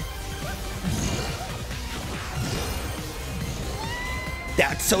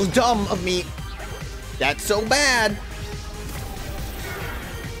 That's so dumb of me. That's so bad.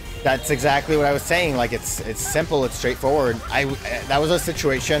 That's exactly what I was saying. Like, it's simple, it's straightforward. That was a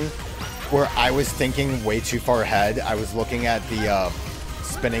situation where I was thinking way too far ahead. I was looking at the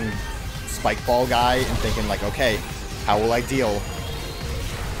spinning spike ball guy and thinking like, okay, how will I deal?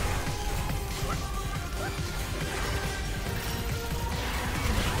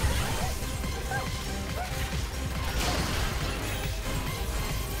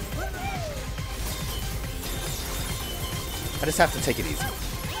 I just have to take it easy.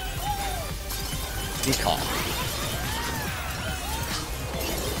 Be calm.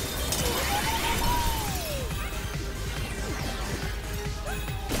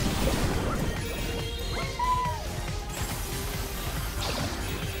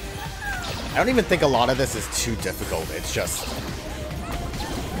 I don't even think a lot of this is too difficult. It's just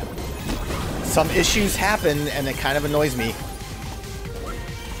some issues happen and it kind of annoys me.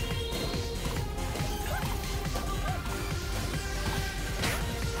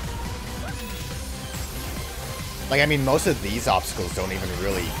 Like, I mean, most of these obstacles don't even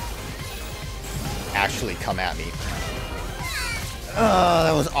really actually come at me.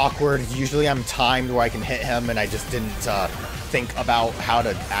 That was awkward. Usually I'm timed where I can hit him, and I just didn't think about how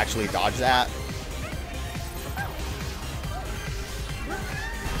to actually dodge that.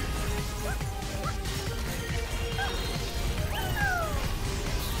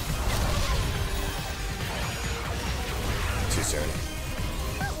 Too soon.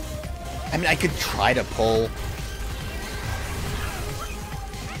 I mean, I could try to pull.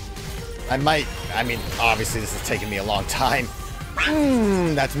 I mean, obviously this is taking me a long time.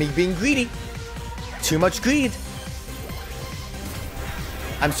 That's me being greedy. Too much greed.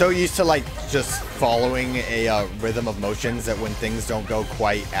 I'm so used to, like, just following a rhythm of motions that when things don't go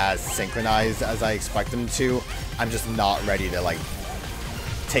quite as synchronized as I expect them to, I'm just not ready to, like,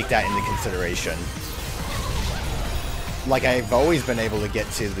 take that into consideration. Like, I've always been able to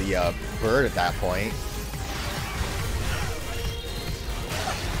get to the bird at that point.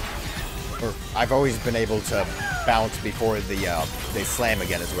 Or I've always been able to bounce before they slam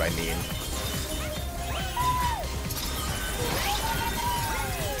again is what I mean.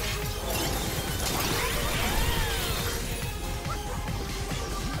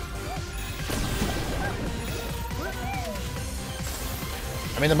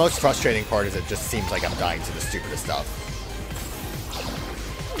 I mean, the most frustrating part is it just seems like I'm dying to the stupidest stuff.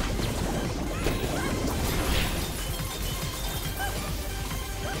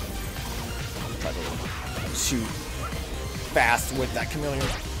 Shoot fast with that chameleon.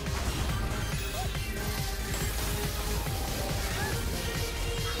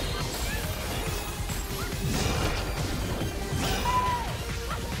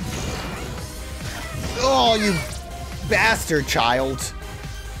 Oh, you bastard child.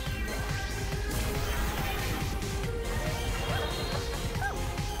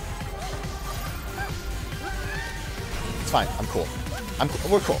 It's fine. I'm cool.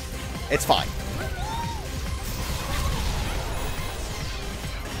 We're cool. It's fine.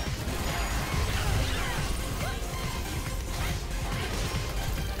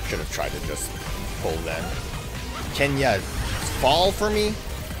 Should have tried to just pull then. Can ya fall for me?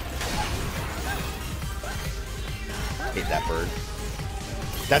 Hate that bird.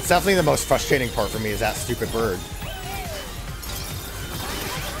 That's definitely the most frustrating part for me, is that stupid bird.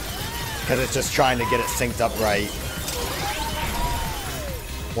 Because it's just trying to get it synced up right.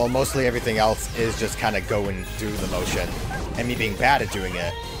 While mostly everything else is just kind of going through the motion. And me being bad at doing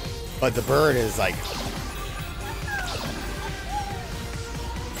it. But the bird is like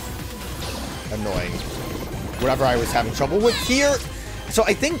annoying. Whatever I was having trouble with here. So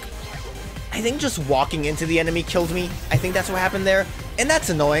I think just walking into the enemy killed me. I think that's what happened there. And that's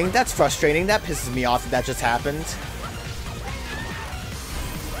annoying. That's frustrating. That pisses me off that just happened.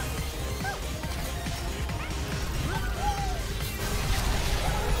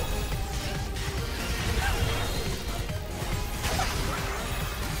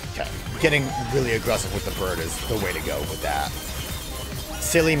 Okay. Getting really aggressive with the bird is the way to go with that.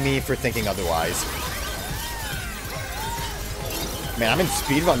 Silly me for thinking otherwise. Man, I'm in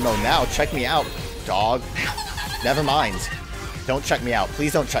speedrun mode now. Check me out, dog. Never mind. Don't check me out.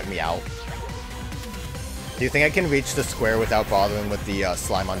 Please don't check me out. Do you think I can reach the square without bothering with the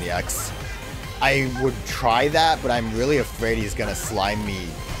slime on the X? I would try that, but I'm really afraid he's gonna slime me,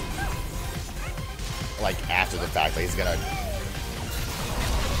 like, after the fact. Like, he's gonna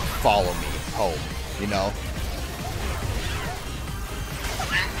follow me home, you know?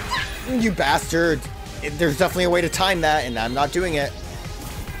 You bastard! There's definitely a way to time that, and I'm not doing it.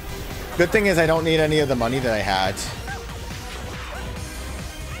 Good thing is I don't need any of the money that I had.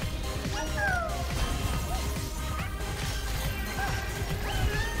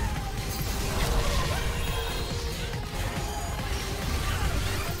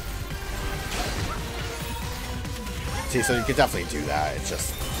 See, so you could definitely do that. It's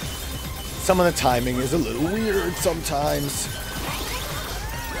just some of the timing is a little weird sometimes.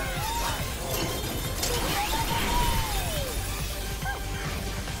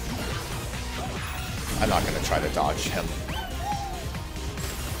 I'm not going to try to dodge him.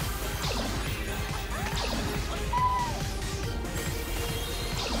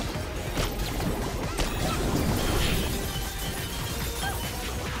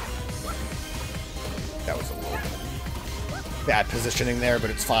 That was a little bad positioning there,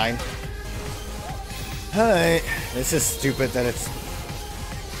 but it's fine. Alright. This is stupid that it's...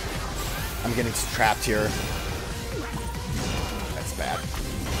 I'm getting trapped here. That's bad.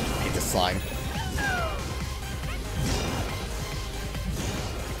 I hate the slime.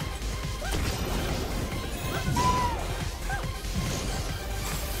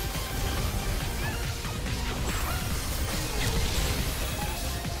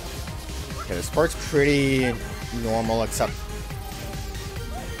 Okay, this part's pretty normal, except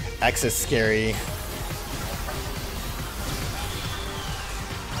X is scary.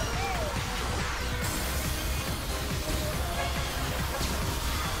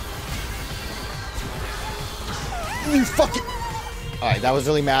 You fucking... Alright, that was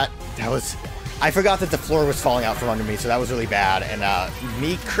really mad. That was... I forgot that the floor was falling out from under me, so that was really bad. And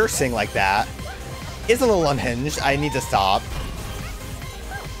me cursing like that is a little unhinged. I need to stop.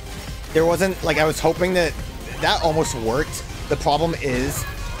 There wasn't... Like, I was hoping that... That almost worked. The problem is...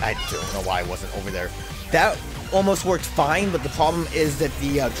 I don't know why I wasn't over there. That almost worked fine, but the problem is that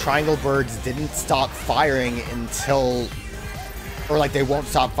the triangle birds didn't stop firing until... Or, like, they won't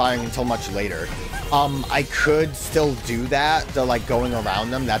stop firing until much later. I could still do that, the, like, going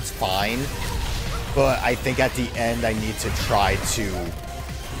around them, that's fine. But I think at the end I need to try to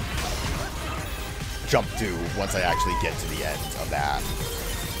jump through once I actually get to the end of that.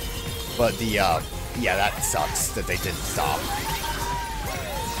 But the, yeah, that sucks that they didn't stop.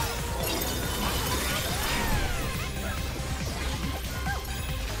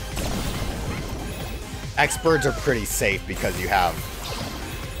 X-birds are pretty safe because you have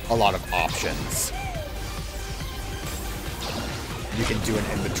a lot of options. You can do an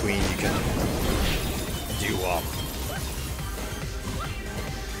in-between, you can do,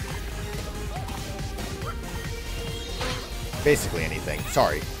 basically anything.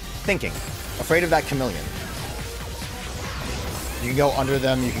 Sorry. Thinking. Afraid of that chameleon. You can go under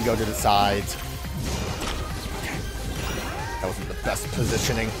them, you can go to the sides. That wasn't the best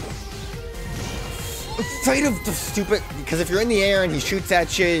positioning. Afraid of the stupid... Because if you're in the air and he shoots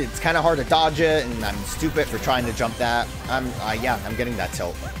at you, it's kind of hard to dodge it, and I'm stupid for trying to jump that. Yeah, I'm getting that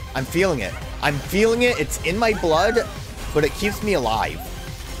tilt. I'm feeling it. I'm feeling it. It's in my blood, but it keeps me alive.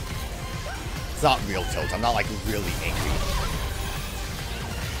 It's not real tilt. I'm not, like, really angry.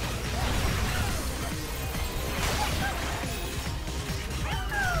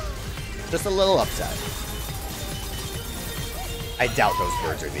 Just a little upset. I doubt those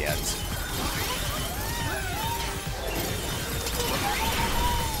birds are the ends.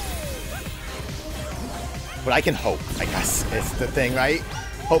 But I can hope, I guess, is the thing, right?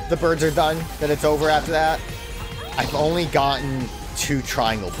 Hope the birds are done, that it's over after that. I've only gotten 2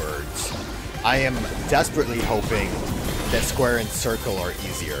 triangle birds. I am desperately hoping that square and circle are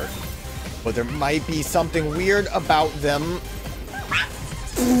easier. But there might be something weird about them.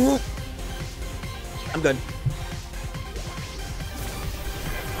 I'm good.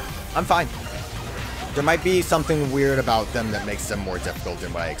 I'm fine. There might be something weird about them that makes them more difficult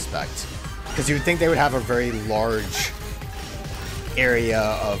than what I expect. Because you would think they would have a very large area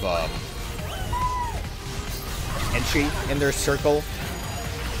of entry in their circle.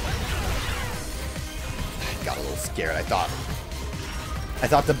 I got a little scared. I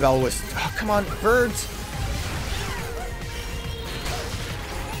thought the bell was... Oh, come on, birds!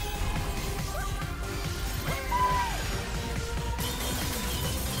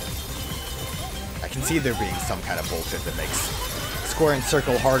 I can see there being some kind of bullshit that makes square and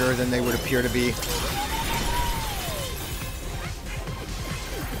circle harder than they would appear to be.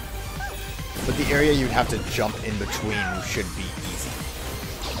 But the area you'd have to jump in between should be easy.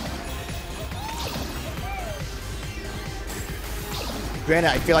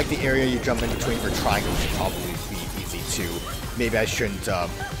 Granted, I feel like the area you jump in between for triangles should probably be easy too. Maybe I shouldn't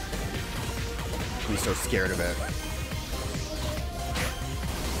be so scared of it.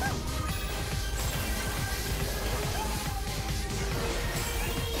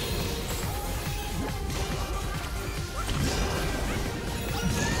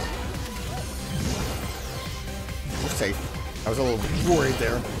 Safe. I was a little worried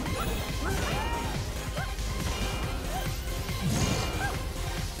there.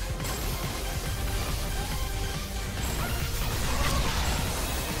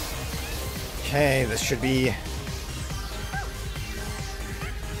 Okay, this should be...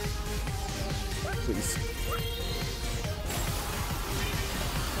 Please.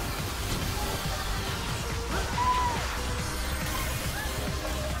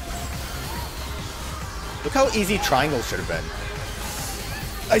 Look how easy triangle should have been.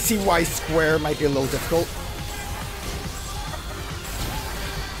 I see why square might be a little difficult.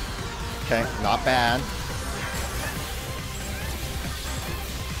 Okay, not bad.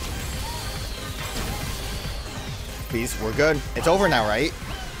 Please, we're good. It's over now, right?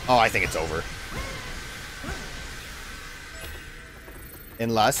 Oh, I think it's over.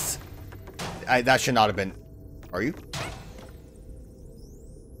 Unless... that should not have been... Are you?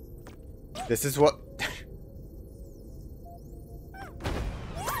 This is what...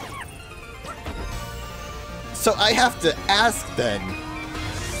 So I have to ask then,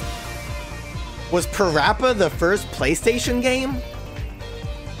 was Parappa the first PlayStation game?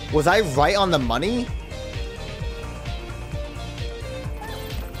 Was I right on the money?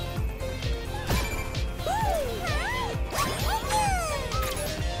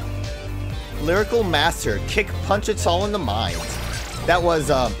 Lyrical Master, kick, punch, it's all in the mind. That was,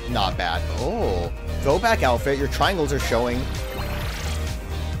 not bad. Oh, throwback outfit, your triangles are showing.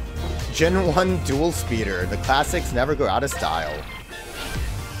 Gen 1 dual speeder. The classics never go out of style.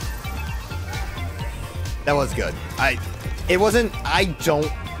 That was good. I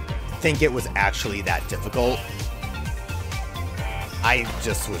don't think it was actually that difficult. I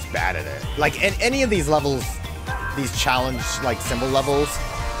just was bad at it. Like, in any of these levels, these challenge, like, symbol levels,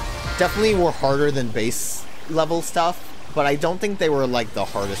 definitely were harder than base level stuff, but I don't think they were, like, the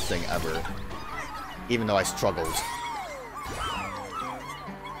hardest thing ever. Even though I struggled.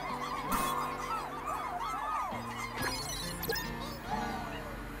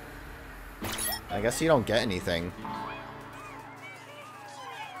 I guess you don't get anything.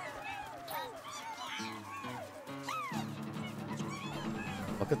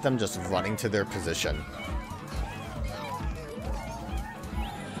 Look at them just running to their position.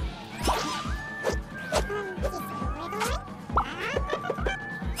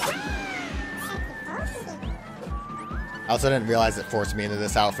 I also didn't realize it forced me into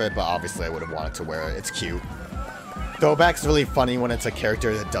this outfit, but obviously I would have wanted to wear it. It's cute. Throwback's really funny when it's a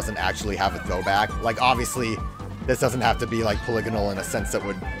character that doesn't actually have a throwback. Like, obviously, this doesn't have to be, like, polygonal in a sense that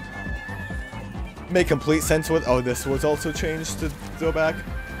would make complete sense with... Oh, this was also changed to throwback?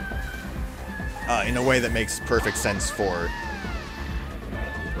 In a way that makes perfect sense for...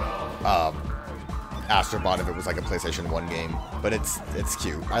 Astro Bot if it was, like, a PlayStation 1 game. But it's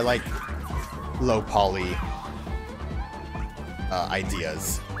cute. I like low poly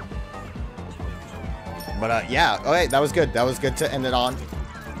ideas. But, yeah. Okay, that was good. That was good to end it on.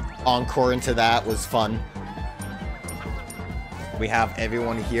 Encore into that was fun. We have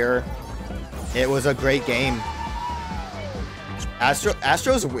everyone here. It was a great game.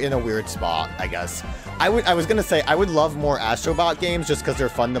 Astro's in a weird spot, I guess. I was gonna say, I would love more Astro Bot games just because they're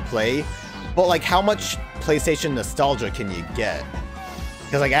fun to play. But, like, how much PlayStation nostalgia can you get?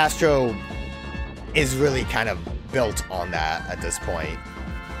 Because, like, Astro is really kind of built on that at this point.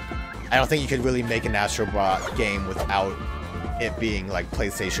 I don't think you could really make an Astro Bot game without it being, like,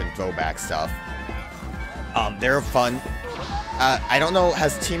 PlayStation throwback stuff. They're fun. I don't know,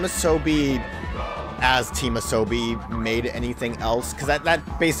 has Team Asobi, made anything else? Because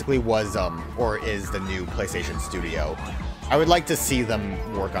that basically was, or is the new PlayStation Studio. I would like to see them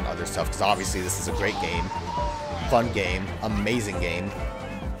work on other stuff, because obviously this is a great game. Fun game. Amazing game.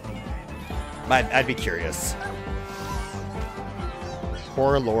 I'd be curious.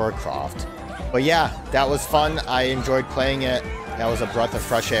 Poor Lara Croft. But yeah, that was fun. I enjoyed playing it. That was a breath of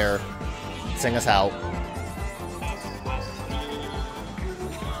fresh air. Sing us out.